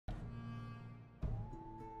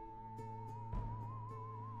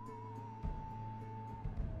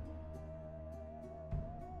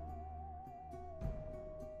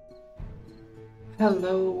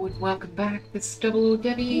Hello and welcome back. This is Double O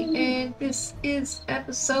Debbie, and this is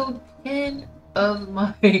episode 10 of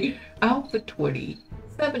my Alpha 20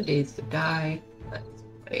 7 Days to Die. Let's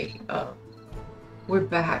play. We're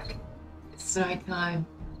back. It's nighttime,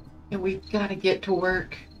 and we've got to get to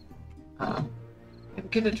work. I'm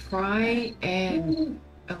gonna try and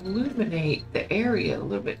illuminate the area a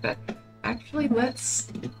little bit better. Actually,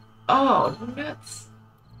 let's. Oh, nuts!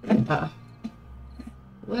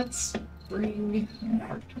 Let's bring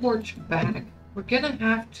our torch back. We're gonna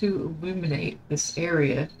have to illuminate this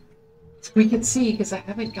area so we can see, because I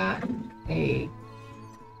haven't gotten a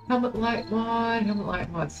helmet light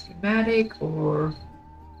mod schematic, or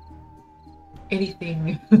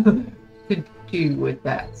anything to do with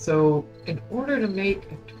that. So in order to make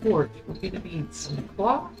a torch, we're gonna need some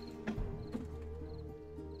cloth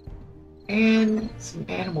and some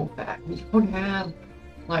animal fat. We don't have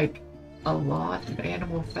like a lot of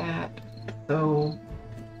animal fat. So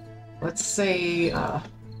let's say, I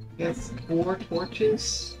guess 4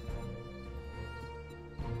 torches.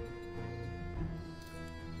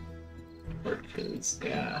 Torches,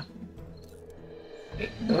 yeah.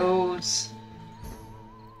 Make those.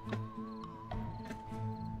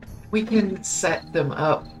 We can set them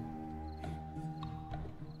up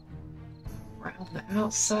around the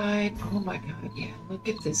outside. Oh my god, yeah, look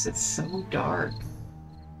at this. It's so dark.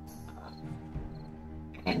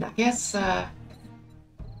 And I guess,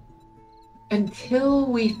 until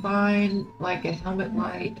we find like a helmet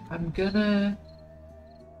light, I'm gonna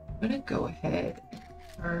go ahead and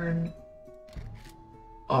turn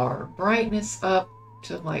our brightness up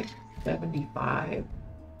to like 75.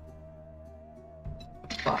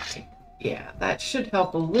 Yeah, that should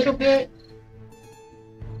help a little bit.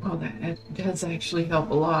 Oh, that does actually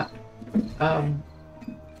help a lot.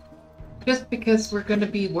 Just because we're going to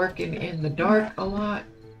be working in the dark a lot.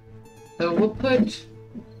 So we'll put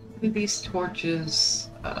these torches,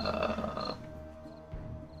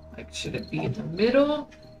 like, should it be in the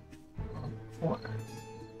middle? Or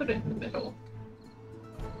put it in the middle.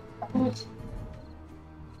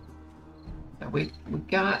 Now we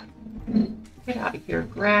got, get out of here,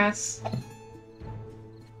 grass.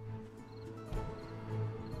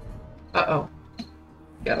 Uh-oh.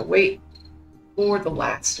 Gotta wait for the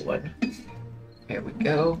last one. There we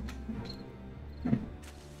go.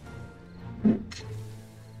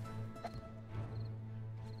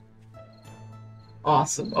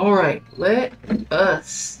 Awesome. All right, let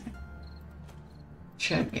us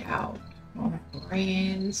check out our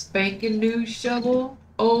brand spanking new shovel.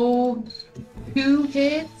 Oh, 2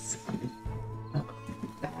 hits.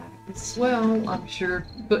 That is well. I'm sure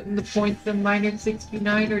putting the points in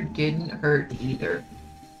 -69 didn't hurt either.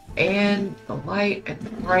 And the light and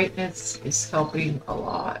the brightness is helping a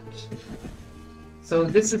lot. So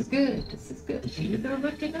this is good. This is good. These are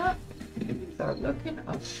looking up. These are looking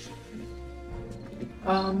up.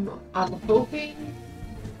 I'm hoping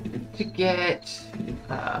to get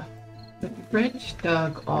the trench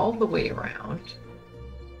dug all the way around.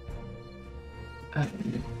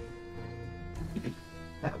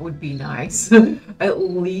 That would be nice. At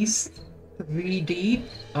least 3 deep.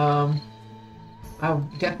 I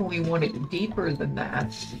definitely want it deeper than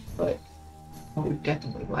that, but I would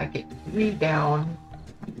definitely like it 3 down.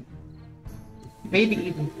 Maybe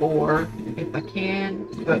even 4 if I can,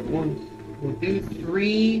 but we'll do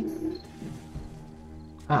 3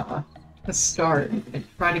 to start and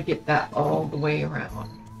try to get that all the way around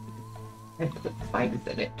and put spikes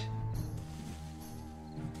in it.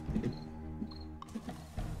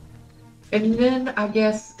 And then I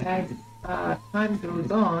guess as time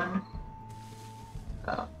goes on,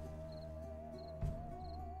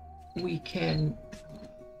 we can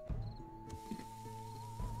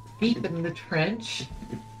deepen the trench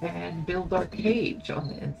and build our cage on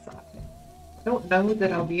the inside. I don't know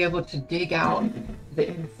that I'll be able to dig out the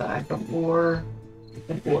inside before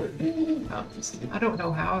it comes. I don't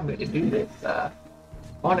know how I'm going to do this,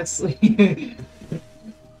 honestly.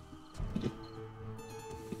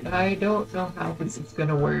 I don't know how this is going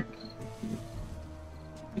to work.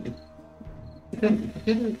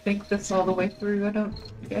 Didn't think this all the way through, I don't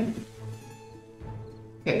get it.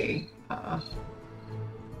 Okay,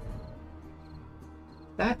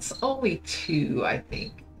 that's only 2, I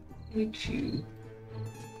think. Only 2.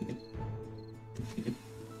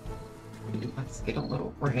 Let's get a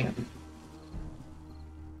little ramp.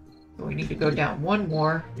 So we need to go down 1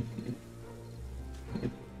 more.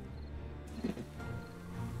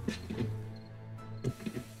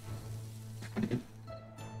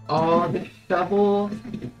 Oh, the shovel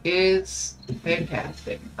is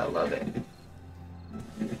fantastic. I love it.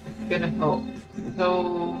 It's gonna help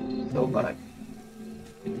so much.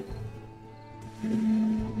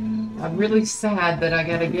 I'm really sad that I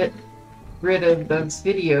gotta get rid of those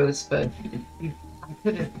videos, but I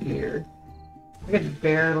couldn't hear. I could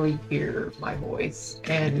barely hear my voice,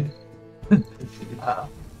 and uh,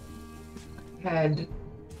 had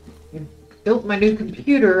built my new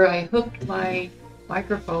computer. I hooked my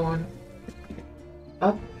microphone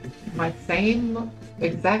up, my same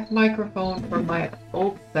exact microphone from my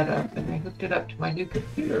old setup, and I hooked it up to my new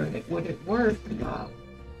computer, and it wouldn't work.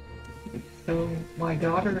 So my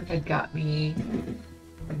daughter had got me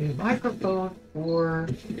a new microphone for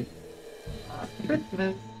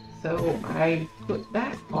Christmas, so I put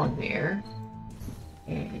that on there,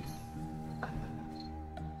 and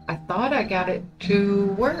I thought I got it to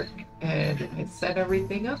work, and I set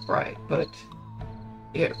everything up right, but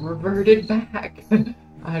it reverted back.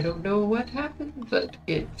 I don't know what happened, but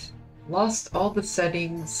it lost all the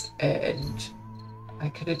settings, and I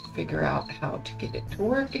couldn't figure out how to get it to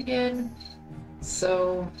work again.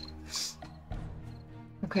 So,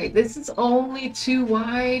 okay, this is only 2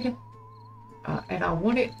 wide, and I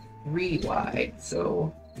want it 3 wide,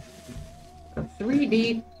 so a 3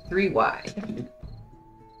 deep, 3 wide.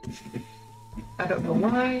 I don't know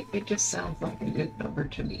why, it just sounds like a good number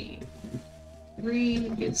to me.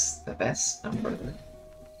 3 is the best number.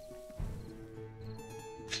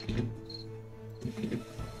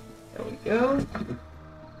 There we go.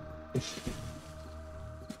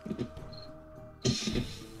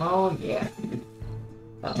 Oh yeah.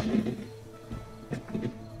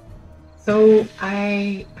 So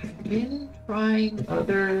I've been trying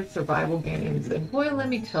other survival games, and boy, let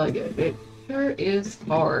me tell you, it sure is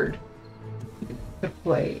hard to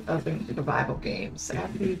play other survival games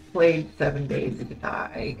after you've played 7 Days to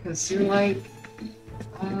Die, because you're like,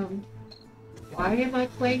 why am I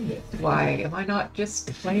playing this? Why am I not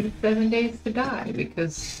just playing 7 Days to Die?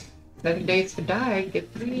 Because 7 Days to Die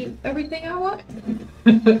gives me everything I want.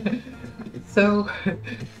 So,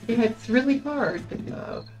 yeah, it's really hard.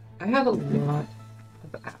 I have a lot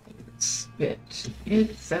of hours spent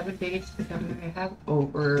in 7 Days to Die. I have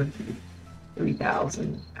over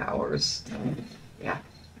 3,000 hours. Yeah.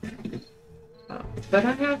 But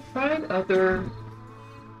I have tried other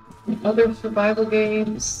survival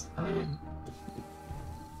games.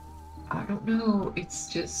 I don't know.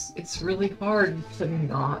 It's really hard to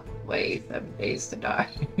not play 7 Days to Die.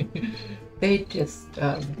 They just,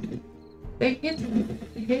 they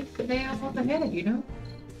hit the nail on the head, you know?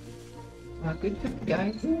 Good job,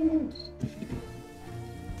 guys.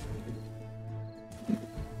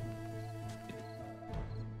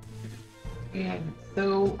 And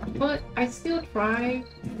so, but I still try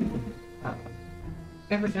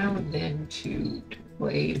every now and then to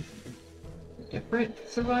play a different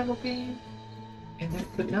survival game. And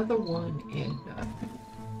there's another one in,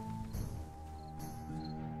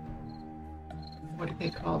 what do they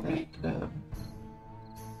call that?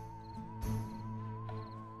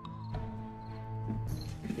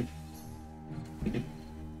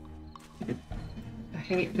 I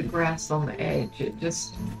hate the grass on the edge.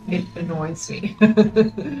 It annoys me.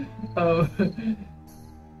 Oh.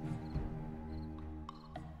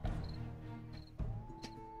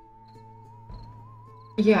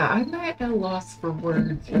 Yeah, I'm at a loss for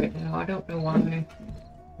words right now. I don't know why.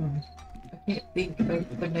 I can't think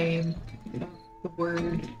of the name of the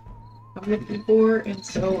word I'm looking for, and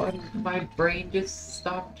so my brain just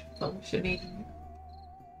stopped functioning.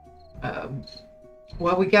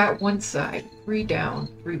 Well, we got one side, 3 down,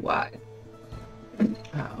 3 wide. So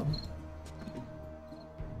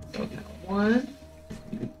now 1,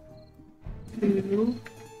 2,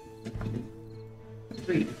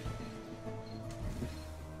 3.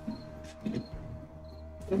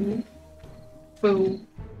 Boom, boom,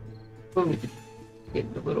 boom.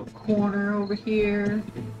 Get the little corner over here.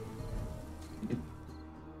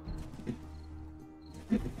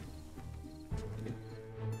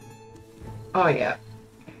 Oh yeah,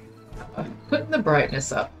 putting the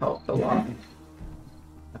brightness up helped a lot.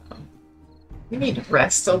 We need to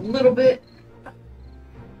rest a little bit.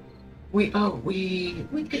 We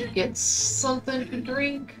could get something to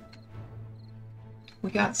drink.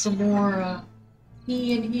 We got some more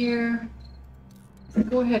tea in here.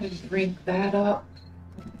 Go ahead and drink that up.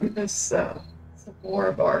 There's some more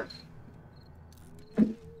of our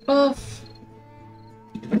buff.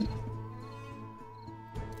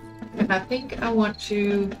 And I think I want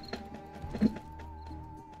to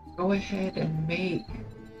go ahead and make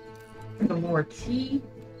some more tea.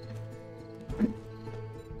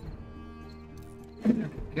 There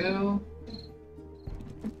we go.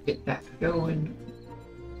 Get that going.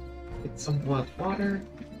 Get some boiled water.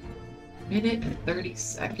 Minute and 30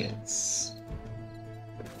 seconds.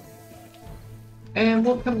 And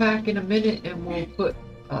we'll come back in a minute and we'll put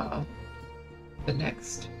the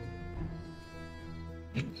next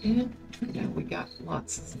thing in. Now we got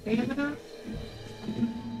lots of stamina.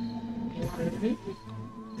 1,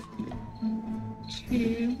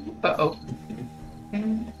 2, uh-oh,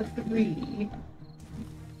 and a 3.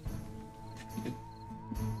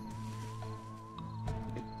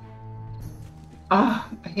 Ah,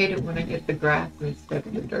 I hate it when I get the grass instead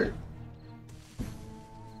of the dirt.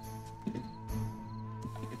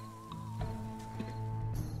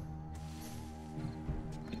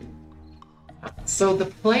 So the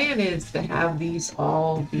plan is to have these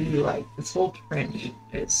all be like, this whole trench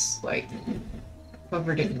is like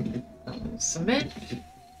covered in cement.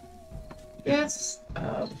 Yes,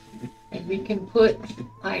 and we can put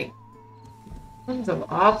like tons of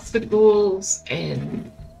obstacles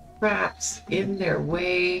and traps in their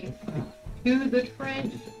way to the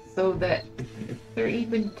trench so that they're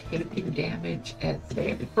even taking damage as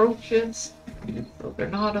they approach us, so they're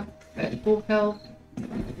not at full health,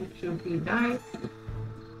 which would be nice.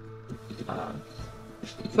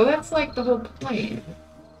 So that's like the whole plan.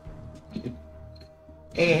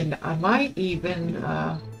 And I might even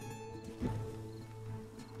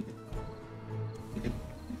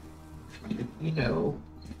you know,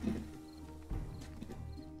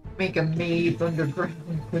 make a maze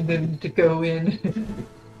underground for them to go in,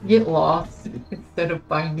 get lost instead of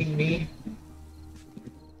finding me.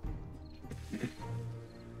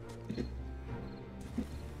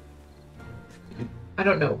 I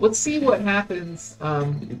don't know. Let's see what happens.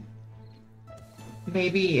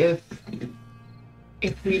 Maybe if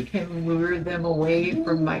we can lure them away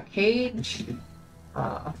from my cage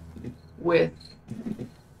with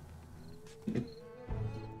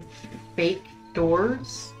fake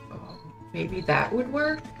doors, maybe that would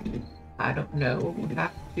work. I don't know. We'll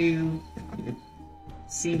have to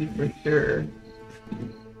see for sure.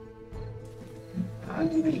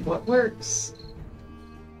 See what works.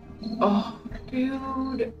 Oh,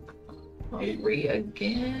 dude. Hungry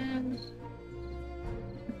again.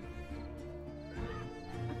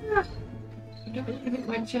 Ah, I don't want to hit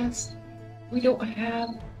my chest. We don't have...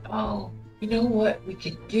 Oh, you know what we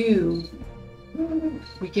could do?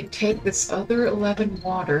 We could take this other 11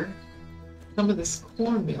 water, some of this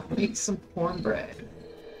cornmeal, make some cornbread.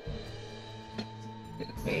 We're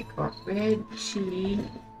gonna make our red tea.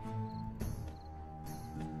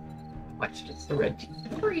 How much does the red tea?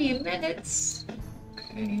 3 minutes.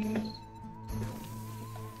 Okay.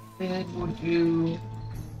 Then we'll do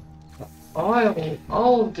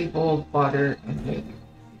all of the boiled water and make.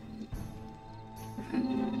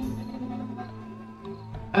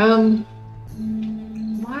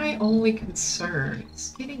 My only concern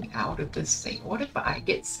is getting out of this thing. What if I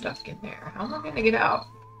get stuck in there? How am I gonna get out?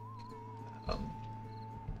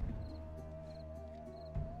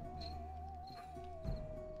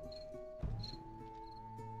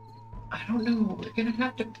 I don't know. We're gonna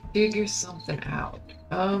have to figure something out.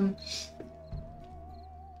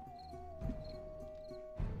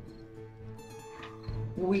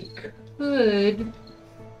 We could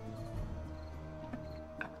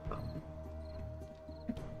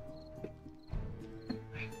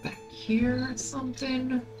back here or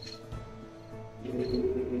something.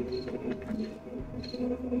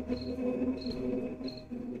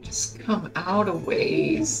 Just come out a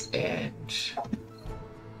ways and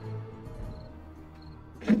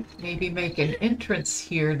maybe make an entrance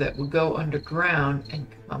here that would go underground and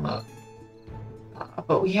come up.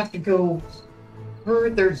 But we have to go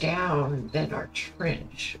further down than our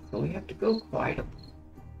trench. So we have to go quite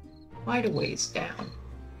a ways down.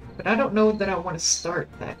 But I don't know that I want to start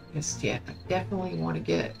that just yet. I definitely want to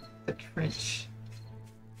get the trench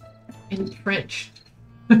entrenched.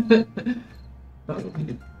 So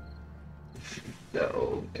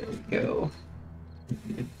there we go.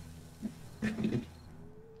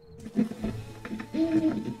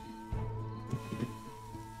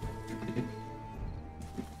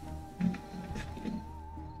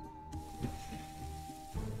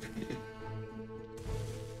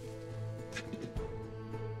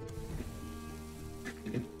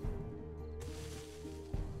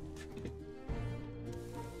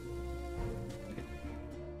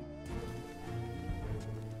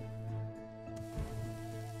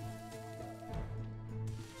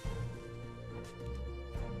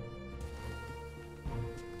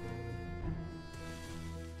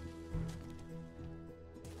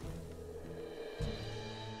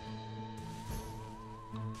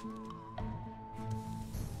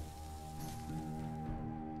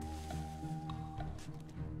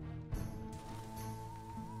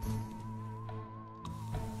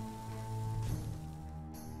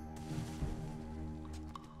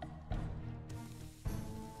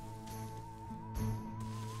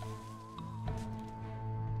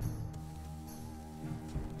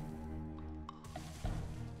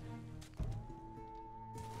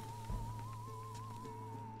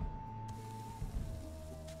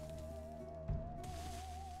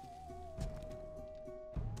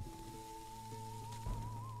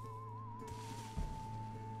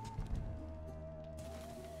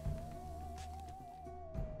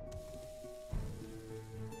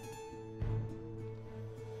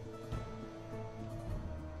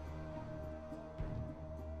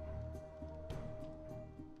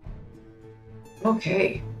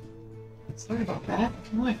 Okay. Sorry about that.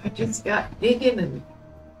 Boy, I just got digging and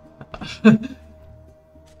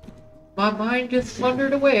my mind just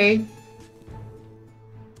wandered away.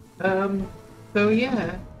 So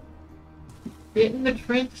yeah. Getting the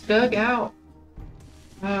trench dug out.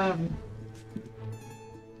 Trying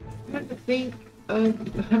to think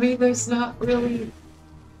of, I mean, there's not really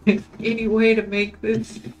any way to make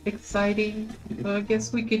this exciting. So I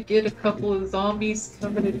guess we could get a couple of zombies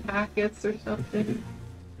coming in packets or something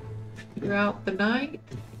throughout the night.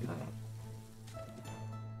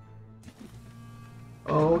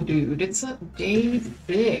 Oh, dude, it's a day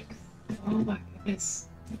 6. Oh my goodness.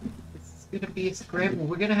 This is gonna be a scramble.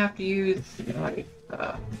 We're gonna have to use, like,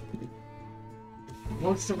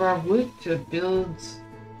 most of our wood to build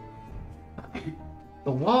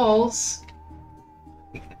the walls.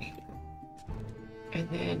 And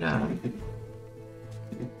then,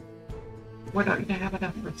 we're not gonna have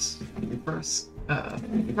enough for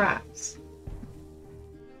wraps.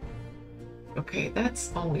 Okay,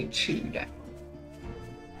 that's only 2 down.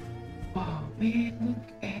 Oh man,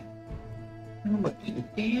 look at how much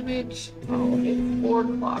damage. Oh, it's 4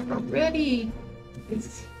 o'clock already.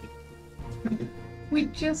 We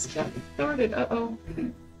just got started. Uh-oh.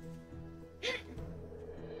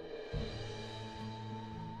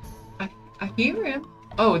 I hear him.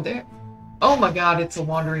 Oh, there. Oh my god, it's a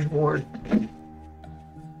wandering horde.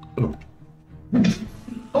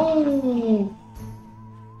 Oh!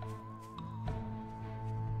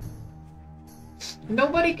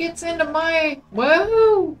 Nobody gets into my...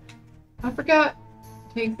 Whoa! I forgot.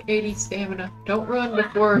 Take 80 stamina. Don't run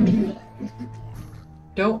before...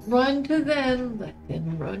 Don't run to them. Let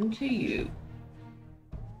them run to you.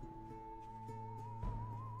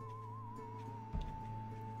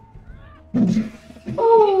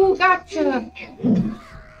 Oh, gotcha!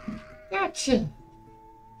 Gotcha!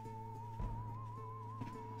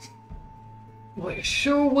 Boy, it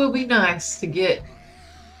sure will be nice to get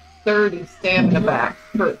 30 stamina back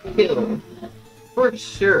per kill. For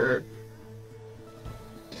sure.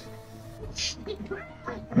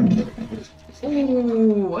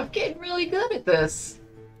 Ooh, I'm getting really good at this.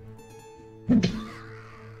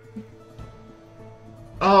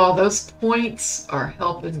 Oh, those points are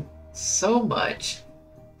helping so much.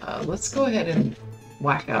 Let's go ahead and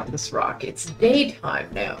whack out this rock. It's daytime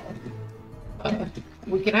now.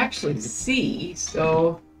 We can actually see,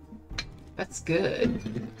 so that's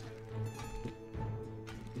good.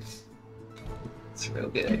 It's real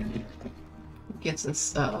good. Gives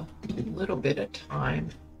us a little bit of time.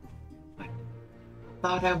 I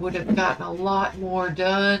thought I would have gotten a lot more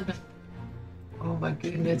done. Oh my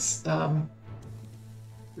goodness. We're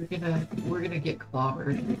gonna get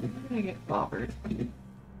clobbered. We're gonna get clobbered.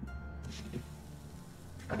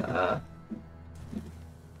 I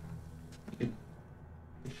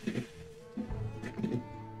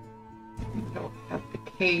don't have the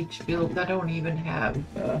cage built. I don't even have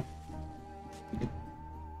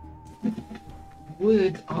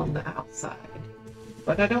wood on the outside.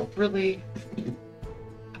 But I don't really...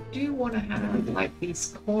 I do want to have like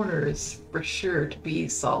these corners for sure to be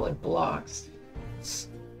solid blocks.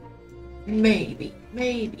 Maybe,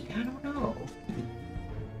 I don't know.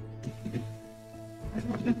 I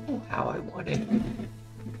don't know how I want it.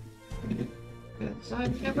 Because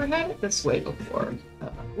I've never had it this way before.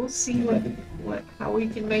 We'll see how we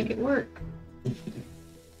can make it work.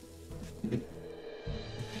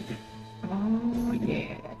 Oh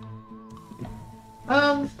yeah.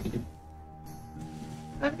 I'm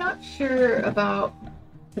not sure about...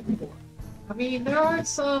 I mean, there are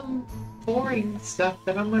some boring stuff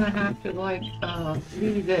that I'm gonna have to like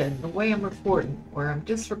leave in the way I'm recording, where I'm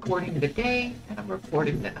just recording the day and I'm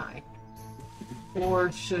recording the night.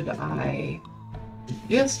 Or should I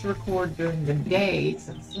just record during the day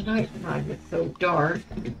since the nighttime is so dark,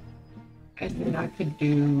 and then I could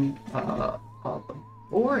do all the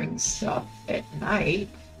boring stuff at night.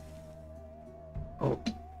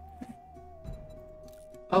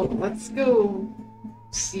 Oh, let's go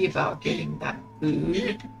see about getting that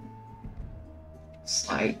food. It's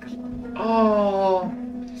like, oh,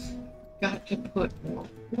 got to put more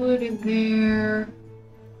wood in there.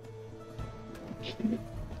 You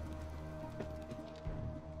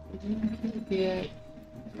can get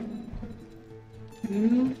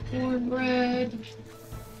 2 cornbread.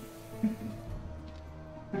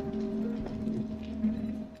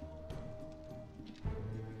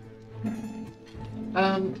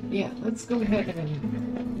 Yeah, let's go ahead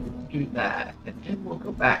and do that, and then we'll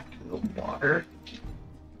go back to the water.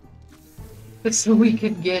 Just so we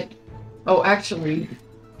can get... Oh, actually,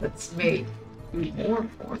 let's make 2 more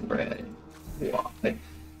cornbread. What?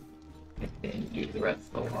 and then do the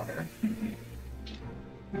rest of the water.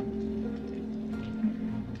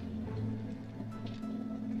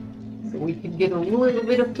 So we can get a little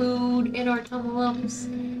bit of food in our tumulums.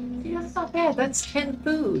 See, that's not bad. That's 10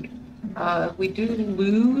 food. We do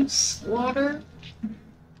lose water,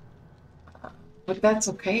 but that's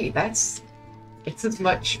okay. It's as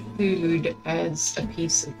much food as a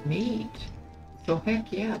piece of meat. So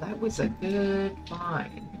heck yeah, that was a good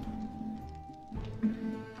find.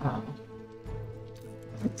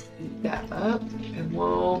 Let's eat that up, and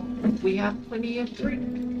we have plenty of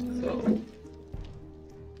drink. So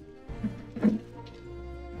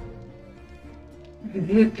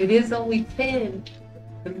it is only 10.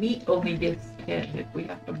 The meat only gets 10 if we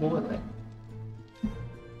have to boil it.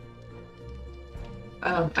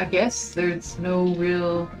 I guess there's no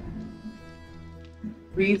real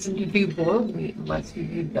reason to do boiled meat unless you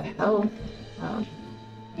need the health.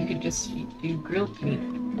 You could just do grilled meat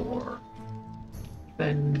or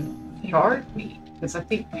then charred meat, because I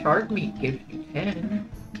think charred meat gives you 10.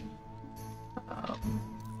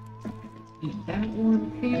 Eat that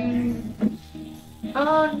one too.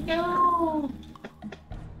 Oh no!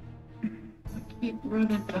 I keep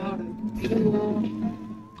running out of fuel.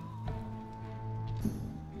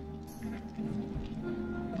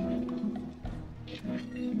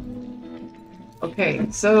 Okay,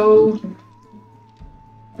 so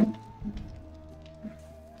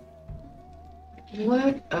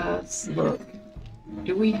let us look.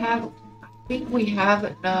 Do we have, I think we have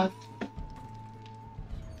enough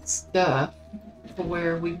stuff to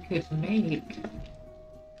where we could make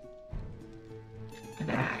an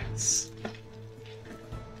axe.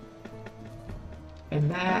 And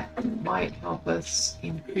that might help us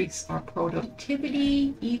increase our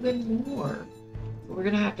productivity even more. We're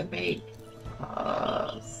gonna have to make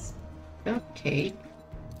duct tape.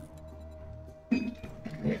 And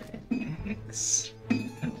then an axe.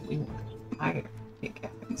 And we want an iron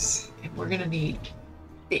pickaxe. And we're gonna need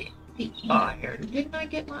the iron. Didn't I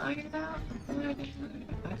get my iron out?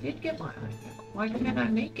 I did get my iron out. Why can't I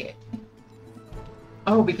make it?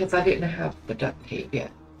 Oh, because I didn't have the duct tape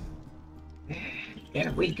yet.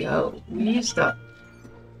 There we go. We used up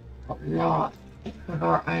a lot of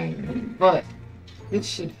our iron, but this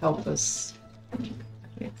should help us.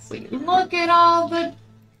 Let's see. Look at all the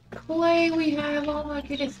clay we have. Oh my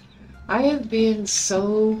goodness. I have been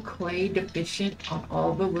so clay deficient on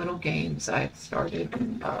all the little games I've started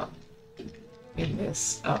in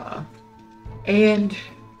this. And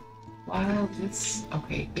wow,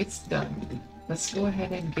 okay, it's done. Let's go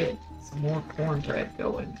ahead and get some more cornbread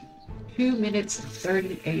going. 2 minutes and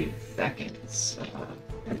 38 seconds.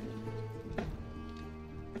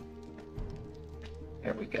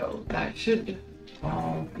 There we go. That should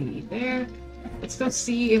all be there. Let's go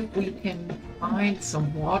see if we can find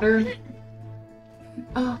some water.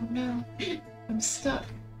 Oh no, I'm stuck.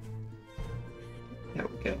 There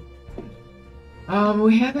we go.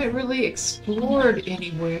 We haven't really explored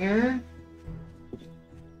anywhere.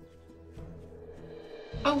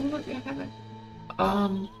 Oh look, I haven't.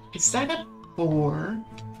 Is that a boar?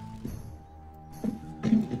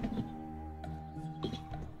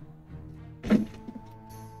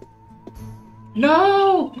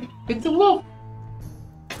 No! It's a wolf!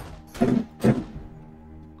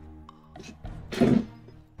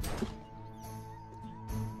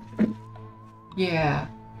 Yeah.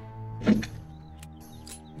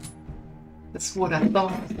 That's what I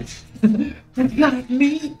thought. We got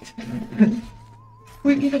meat!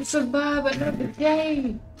 We're gonna survive another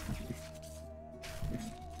day!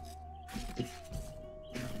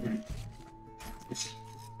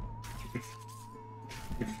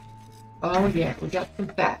 Oh yeah, we got some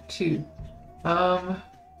fat too. I'm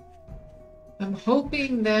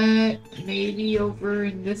hoping that maybe over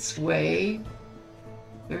in this way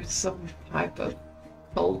there's some type of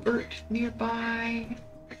culvert nearby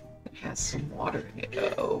that has some water in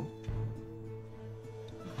it. Oh,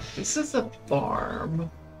 this is a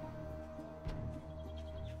farm.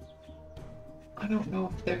 I don't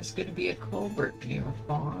know if there's going to be a culvert near a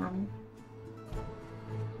farm.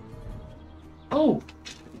 Oh!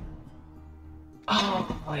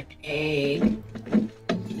 Oh, an egg.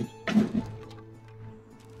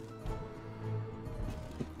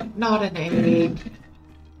 Not an egg.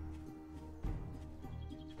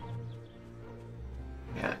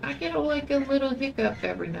 Yeah, I get like a little hiccup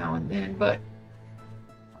every now and then, but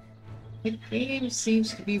the game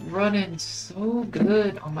seems to be running so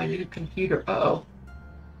good on my new computer. Uh-oh.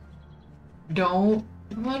 Don't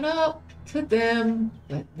run up to them.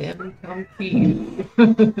 Let them come to you.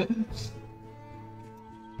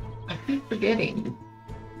 I keep forgetting.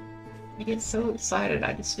 I get so excited.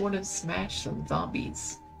 I just want to smash some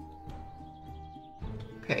zombies.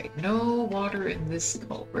 Okay, no water in this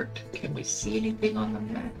culvert. Can we see anything on the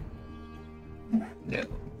map? No.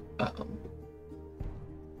 I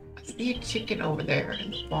see a chicken over there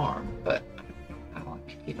in the farm, but I don't know how I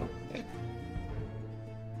can get over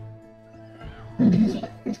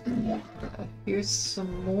there. Here's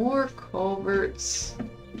some more culverts.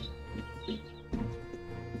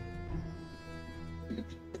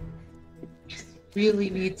 Really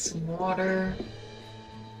need some water.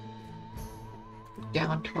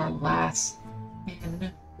 Down to our last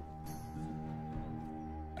 10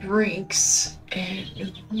 drinks,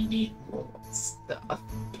 and we need more stuff.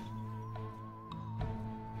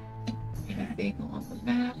 Anything on the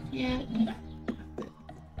map yet?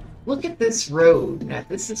 Look at this road. Now,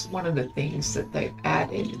 this is one of the things that they've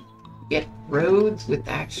added. Get roads with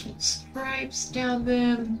actual stripes down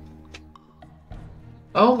them.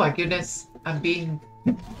 Oh my goodness, I'm being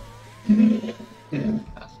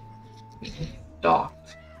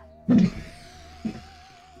stalked.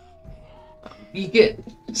 You get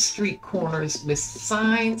street corners with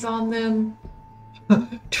signs on them,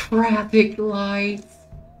 traffic lights.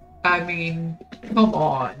 I mean, come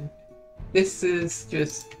on. This is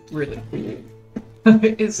just really cool.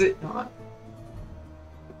 Is it not?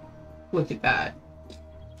 Look at that.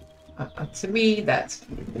 To me, that's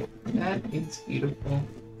beautiful. That is beautiful.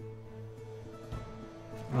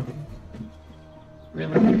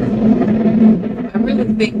 Really, I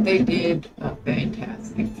really think they did a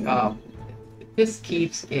fantastic job. It just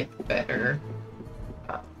keeps getting better.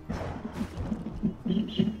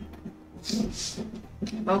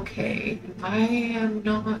 Okay, I am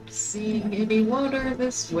not seeing any water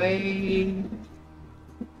this way.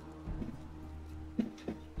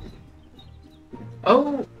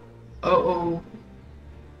 Oh, uh-oh.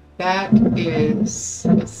 That is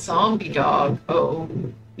a zombie dog. Uh-oh,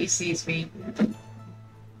 he sees me.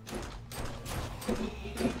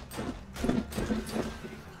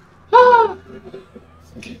 Ah!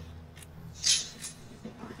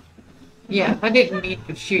 Yeah, I didn't mean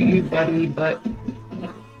to shoot you, buddy, but...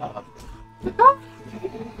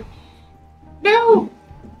 No!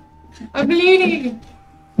 I'm bleeding!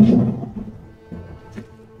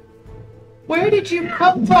 Where did you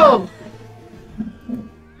come from?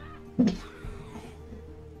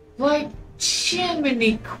 Like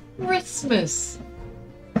Jiminy Christmas!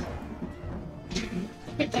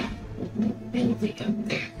 Look at that building up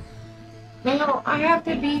there. Now, I have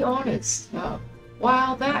to be honest.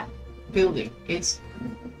 While that building is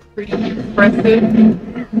pretty impressive,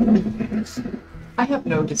 I have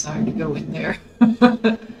no desire to go in there.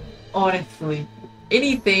 Honestly,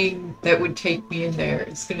 anything that would take me in there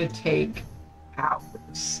is going to take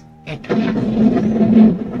hours. And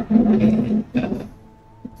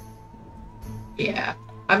yeah,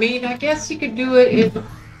 I mean, I guess you could do it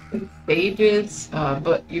in stages,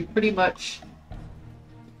 but you pretty much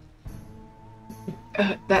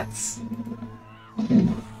that's...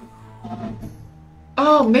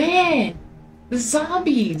 Oh man! The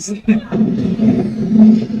zombies!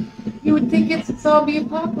 You would think it's a zombie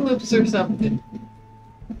apocalypse or something.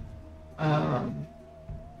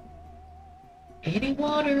 Any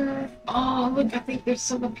water? Oh, look, I think there's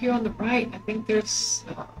some up here on the right. I think there's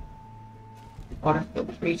water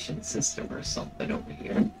filtration system or something over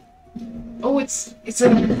here. Oh, it's a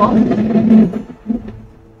pump.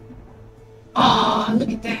 Oh, look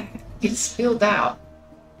at that. It's spilled out.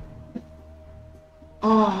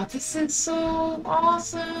 Oh, this is so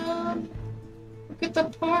awesome. Look at the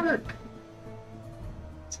park.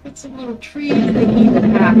 It's got some little trees that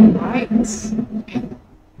even have lights. And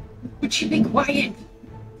would you be quiet?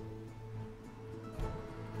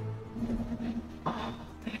 Oh,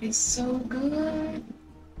 that is so good.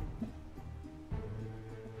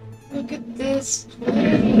 Look at this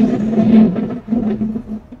place.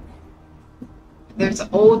 There's an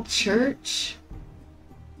old church.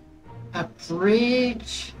 A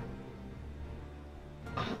bridge.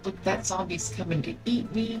 Oh, look, that zombie's coming to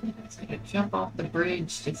eat me. It's gonna jump off the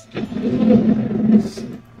bridge just to...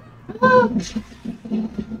 Oh.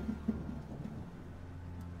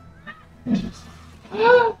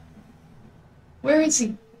 Oh. Where is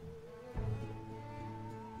he?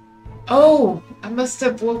 Oh, I must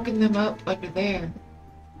have woken them up under there.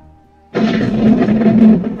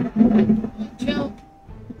 Jump.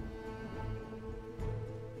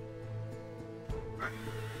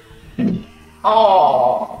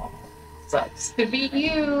 Oh, sucks to be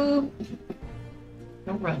you.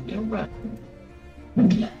 Don't run, don't run.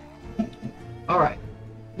 All right,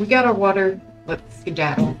 we got our water. Let's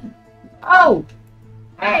skedaddle. Oh,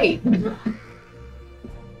 hey.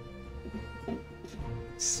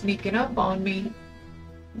 sneaking up on me.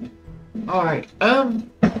 Alright, I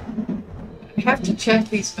have to check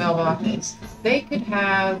these mailboxes. They could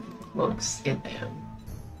have books in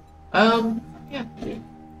them. Yeah.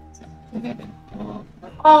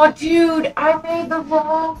 Oh, dude, I made the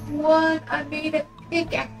wrong one. I made a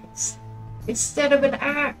pickaxe instead of an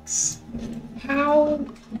axe. How?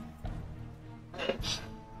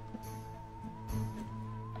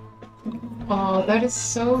 Oh, that is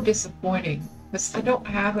so disappointing. Because I don't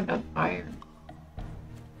have enough iron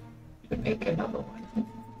to make another one. Am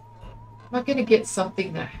I gonna get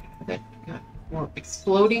something that got more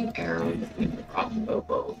exploding arrows and crossbow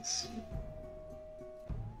bows?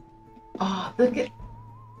 Oh, look at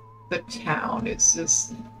the town. It's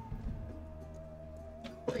just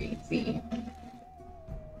crazy.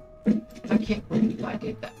 I can't believe I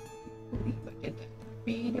did that.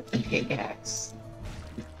 Made a pickaxe.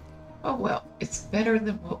 Oh well, it's better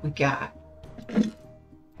than what we got.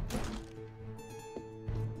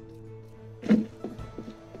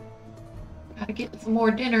 Gotta get some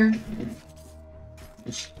more dinner.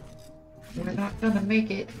 We're not gonna make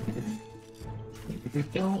it if we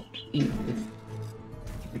don't eat.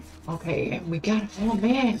 Okay, and we gotta, oh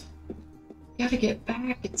man, gotta get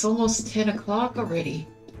back. It's almost 10 o'clock already.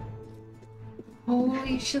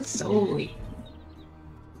 Holy shizoli.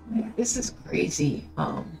 This is crazy.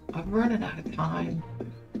 I'm running out of time.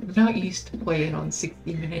 I'm not used to playing on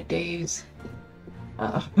 60-minute days.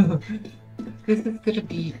 This is gonna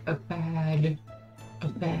be a bad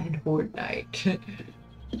horde night.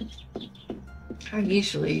 I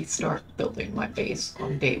usually start building my base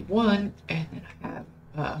on day 1, and then I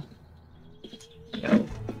have, you know,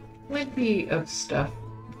 plenty of stuff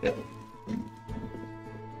built.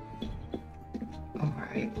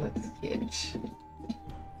 Alright, let's get...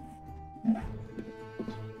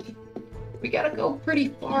 We gotta go pretty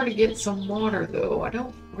far to get some water, though. I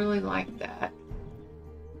don't really like that.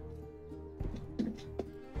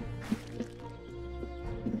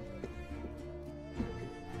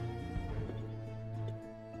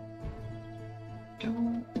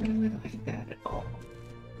 Don't really like that at all.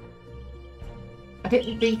 I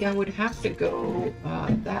didn't think I would have to go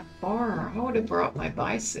that far. I would have brought my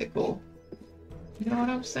bicycle. You know what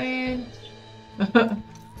I'm saying? I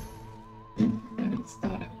just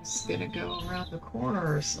thought I was gonna go around the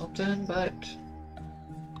corner or something, but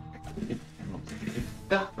I'm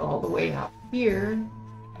stuck all the way out here.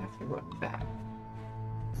 I have to run back.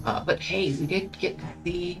 But hey, we did get to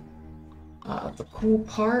see the cool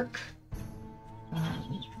park.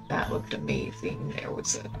 That looked amazing. There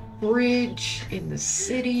was a bridge in the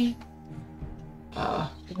city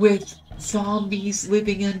with zombies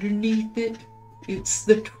living underneath it. It's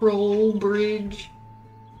the troll bridge.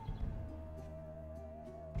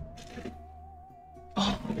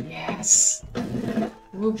 Oh, yes.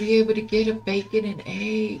 We'll be able to get a bacon and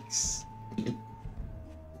eggs. And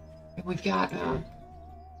we got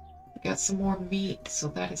some more meat, so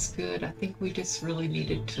that is good. I think we just really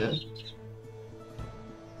needed to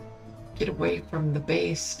get away from the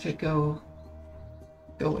base to go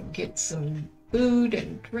and get some food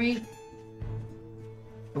and drink.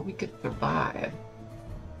 But we could survive.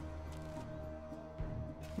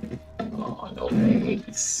 Oh, no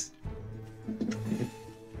eggs.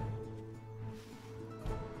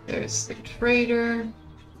 There's the trader.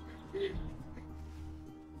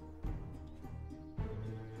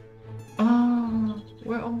 Oh,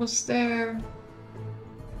 we're almost there.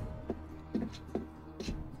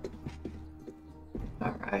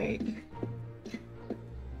 All right.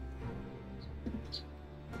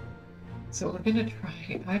 So we're gonna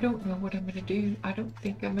try. I don't know what I'm gonna do. I don't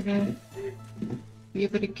think I'm gonna be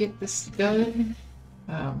able to get this done.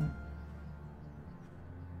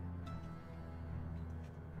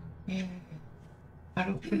 Yeah. I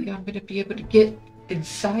don't think I'm gonna be able to get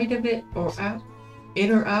inside of it or out,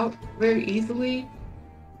 in or out very easily.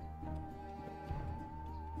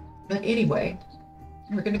 But anyway,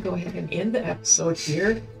 we're gonna go ahead and end the episode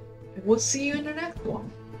here. And we'll see you in the next one.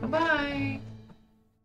 Bye-bye.